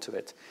component to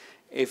it.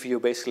 If you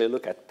basically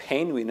look at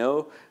pain, we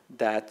know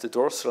that the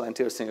dorsal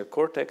anterior cingulate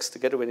cortex,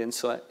 together with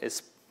insula,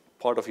 is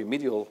part of your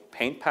medial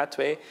pain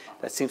pathway.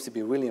 That seems to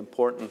be really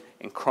important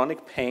in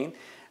chronic pain,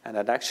 and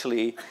that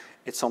actually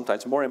it's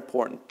sometimes more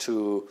important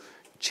to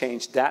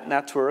change that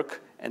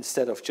network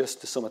instead of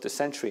just the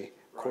somatosensory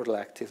cortical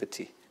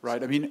activity.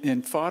 Right. I mean,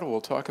 and Fada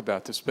will talk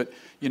about this, but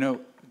you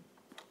know,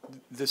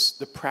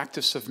 the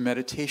practice of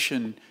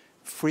meditation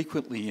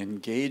frequently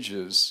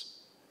engages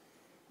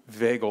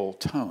vagal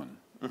tone.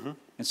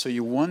 And so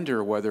you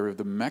wonder whether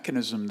the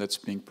mechanism that's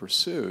being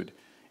pursued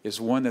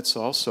is one that's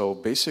also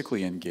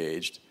basically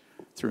engaged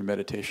through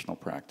meditational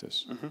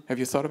practice. Have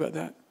you thought about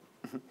that?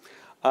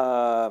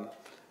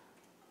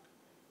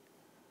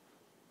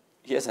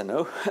 Yes and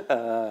no.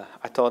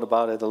 I thought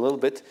about it a little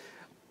bit.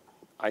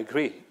 I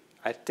agree.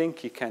 I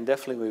think you can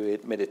definitely,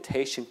 with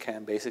meditation,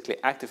 can basically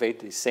activate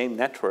these same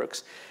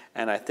networks.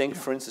 And I think,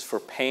 for instance, for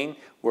pain,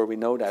 where we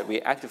know that we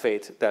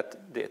activate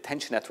that the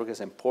attention network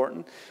is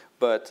important,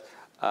 but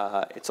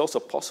it's also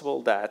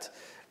possible that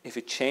if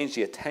you change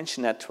the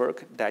attention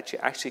network, that you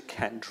actually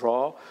can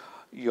draw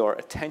your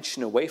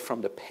attention away from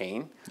the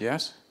pain.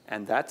 Yes.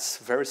 And that's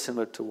very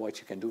similar to what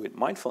you can do with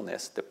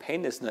mindfulness. The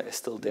pain is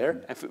still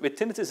there. And with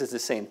tinnitus, it's the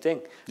same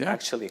thing,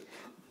 actually.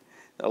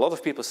 A lot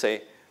of people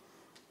say,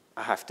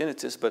 I have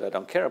tinnitus, but I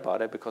don't care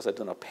about it because I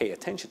do not pay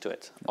attention to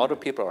it. Other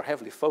people are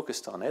heavily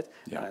focused on it,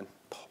 and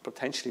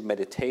potentially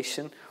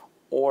meditation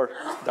or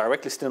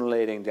directly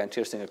stimulating the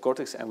anterior cingulate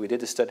cortex. And we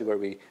did a study where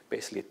we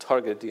basically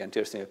targeted the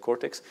anterior cingulate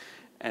cortex.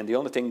 And the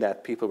only thing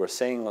that people were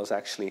saying was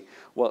actually,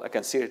 well, I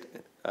can see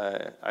it,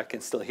 I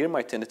can still hear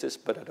my tinnitus,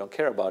 but I don't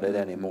care about it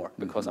anymore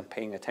because I'm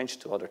paying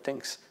attention to other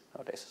things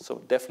nowadays.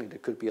 So definitely there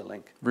could be a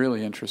link.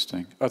 Really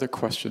interesting. Other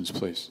questions,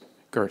 please.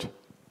 Gert.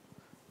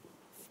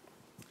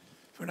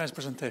 Very nice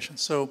presentation.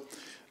 So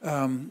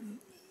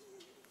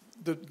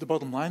the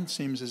bottom line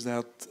seems is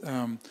that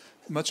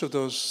much of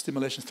those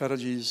stimulation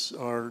strategies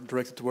are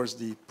directed towards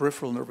the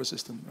peripheral nervous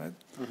system, right?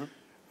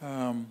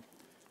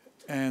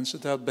 And so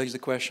that begs the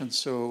question,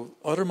 so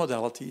other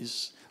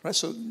modalities, right?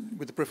 So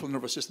with the peripheral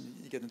nervous system,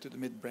 you get into the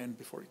midbrain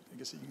before, I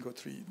guess you can go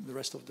through the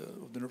rest of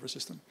the nervous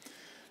system.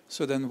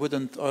 So then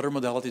wouldn't other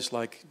modalities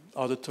like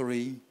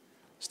auditory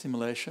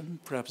stimulation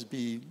perhaps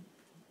be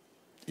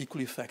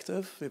equally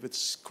effective if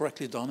it's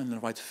correctly done in the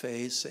right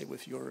phase, say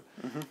with your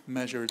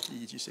measured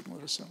EEG signal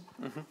or so?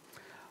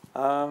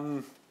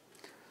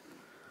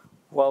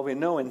 Well, we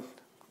know in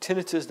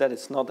tinnitus that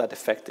it's not that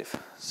effective.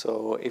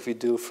 So if you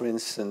do, for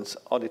instance,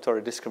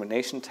 auditory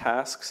discrimination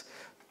tasks,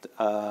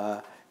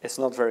 it's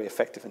not very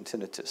effective in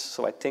tinnitus.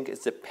 So I think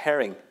it's the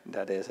pairing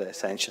that is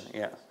essential.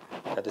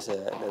 That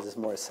is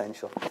more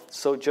essential.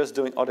 So just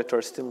doing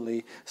auditory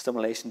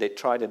stimulation, they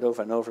tried it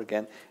over and over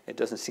again. It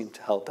doesn't seem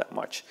to help that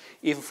much.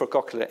 Even for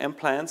cochlear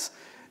implants,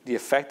 the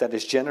effect that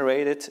is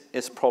generated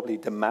is probably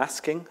the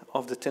masking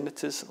of the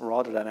tinnitus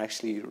rather than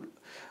actually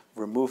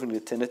removing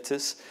the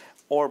tinnitus,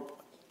 or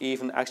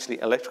even actually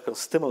electrical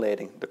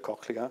stimulating the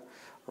cochlea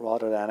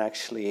rather than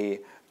actually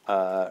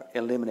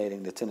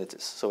eliminating the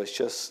tinnitus. So it's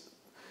just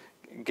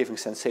giving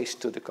sensation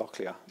to the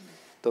cochlea.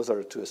 Those are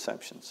the two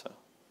assumptions. So.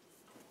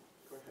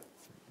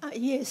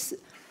 Yes,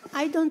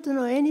 I don't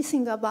know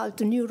anything about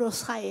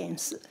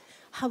neuroscience.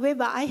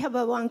 However, I have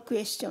one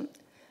question.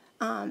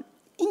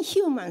 In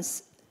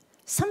humans,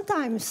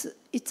 sometimes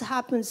it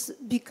happens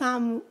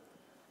become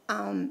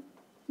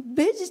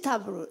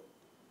vegetable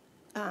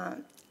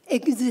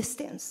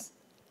existence.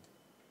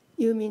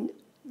 You mean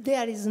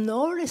there is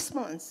no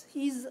response.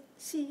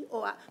 She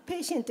or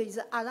patient is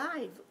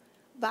alive,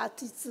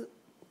 but it's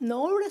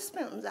no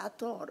response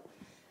at all.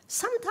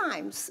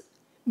 Sometimes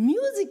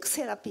music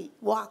therapy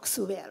works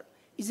well.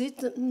 Is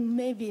it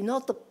maybe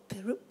not the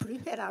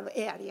peripheral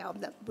area of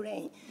the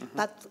brain,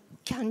 but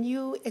can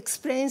you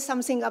explain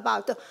something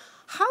about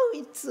how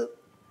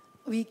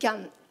we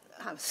can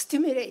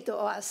stimulate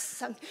or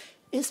something,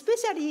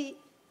 especially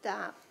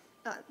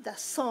the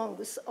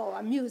songs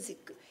or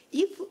music?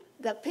 If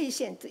the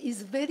patient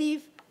is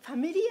very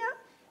familiar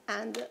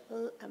and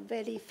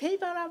very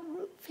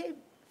favorable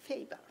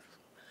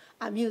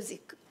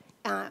music.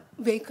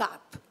 Wake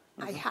up.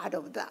 I heard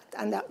of that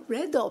and I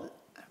read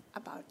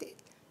about it.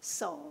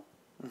 So.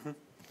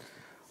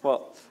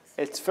 Well,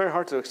 it's very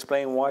hard to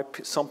explain why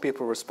some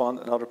people respond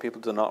and other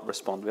people do not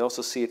respond. We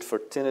also see it for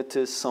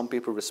tinnitus. Some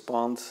people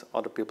respond,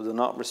 other people do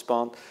not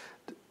respond.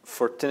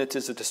 For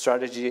tinnitus, the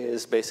strategy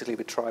is basically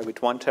we try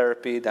with one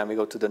therapy, then we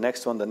go to the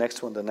next one, the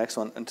next one, the next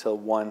one, until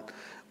one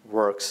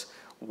works.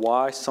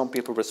 Why some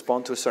people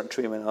respond to a certain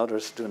treatment and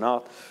others do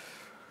not,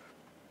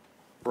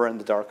 we're in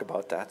the dark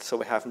about that. So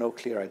we have no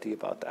clear idea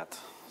about that.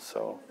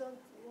 So You don't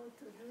want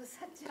to do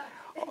such a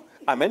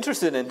I'm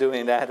interested in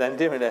doing that and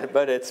doing that,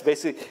 but it's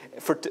basically,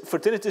 for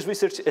tinnitus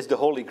research, is the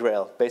holy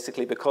grail,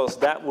 basically, because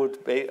that would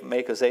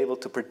make us able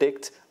to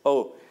predict,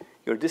 oh,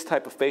 you're this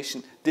type of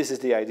patient, this is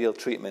the ideal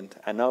treatment.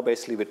 And now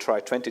basically we try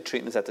 20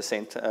 treatments at the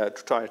same time,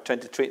 try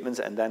 20 treatments,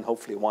 and then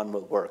hopefully one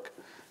will work.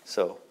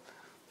 So.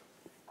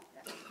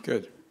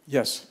 Good.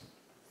 Yes.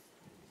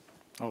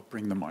 I'll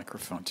bring the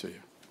microphone to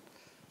you.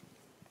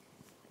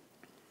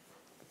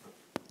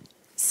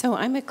 So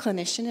I'm a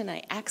clinician, and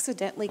I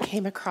accidentally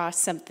came across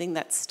something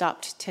that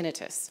stopped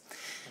tinnitus.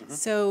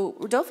 So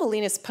Rodolfo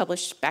Linus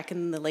published back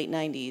in the late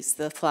 90s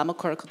the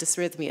thalamocortical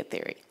dysrhythmia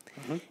theory.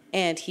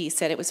 And he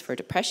said it was for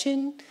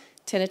depression,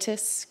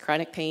 tinnitus,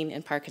 chronic pain,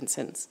 and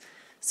Parkinson's.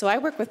 So I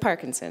work with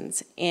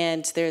Parkinson's,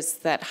 and there's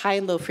that high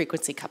and low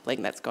frequency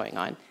coupling that's going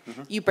on.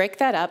 You break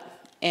that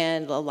up,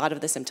 and a lot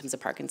of the symptoms of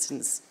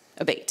Parkinson's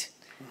abate.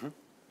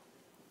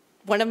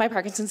 One of my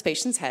Parkinson's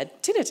patients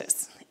had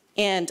tinnitus.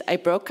 And I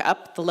broke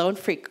up the low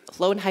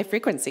and high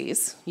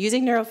frequencies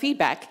using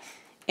neurofeedback,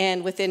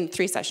 and within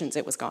 3 sessions,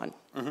 it was gone.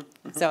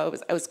 So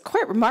it was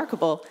quite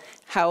remarkable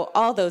how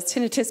all those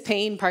tinnitus,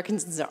 pain,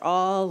 Parkinson's are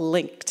all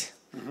linked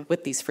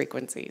with these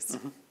frequencies.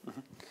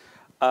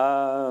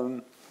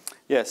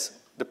 Yes,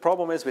 the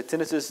problem is with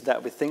tinnitus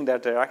that we think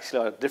that there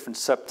actually are different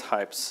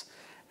subtypes.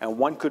 And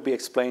one could be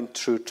explained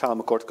through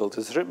thalamocortical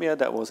dysrhythmia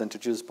that was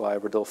introduced by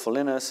Rodolfo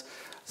Linus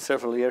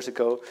several years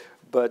ago.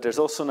 But there's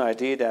also an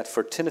idea that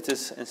for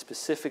tinnitus in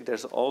specific,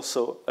 there's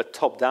also a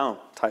top-down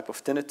type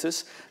of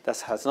tinnitus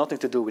that has nothing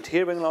to do with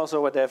hearing loss or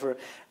whatever,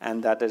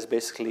 and that there's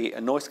basically a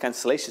noise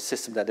cancellation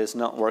system that is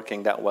not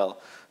working that well.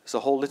 There's a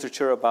whole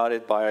literature about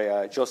it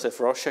by Joseph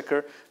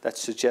Roschecker that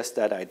suggests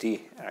that idea,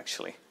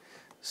 actually.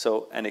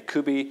 So, and it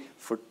could be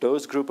for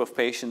those group of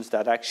patients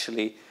that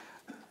actually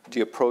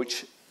the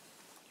approach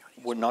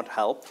would not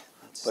help.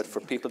 But for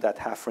people that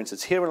have, for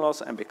instance, hearing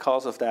loss, and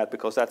because of that,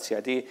 because that's the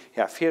idea,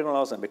 you have hearing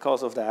loss, and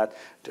because of that,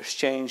 there's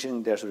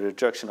changing, there's a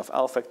reduction of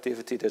alpha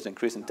activity, there's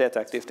increase in theta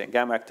activity and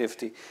gamma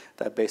activity,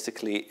 that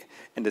basically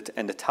in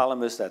the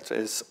thalamus that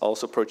is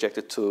also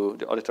projected to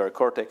the auditory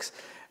cortex,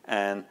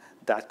 and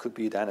that could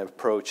be then an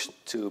approach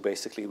to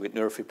basically with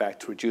neurofeedback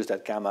to reduce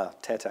that gamma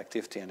theta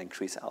activity and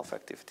increase alpha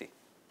activity.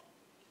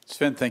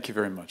 Sven, thank you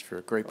very much for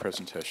a great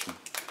presentation.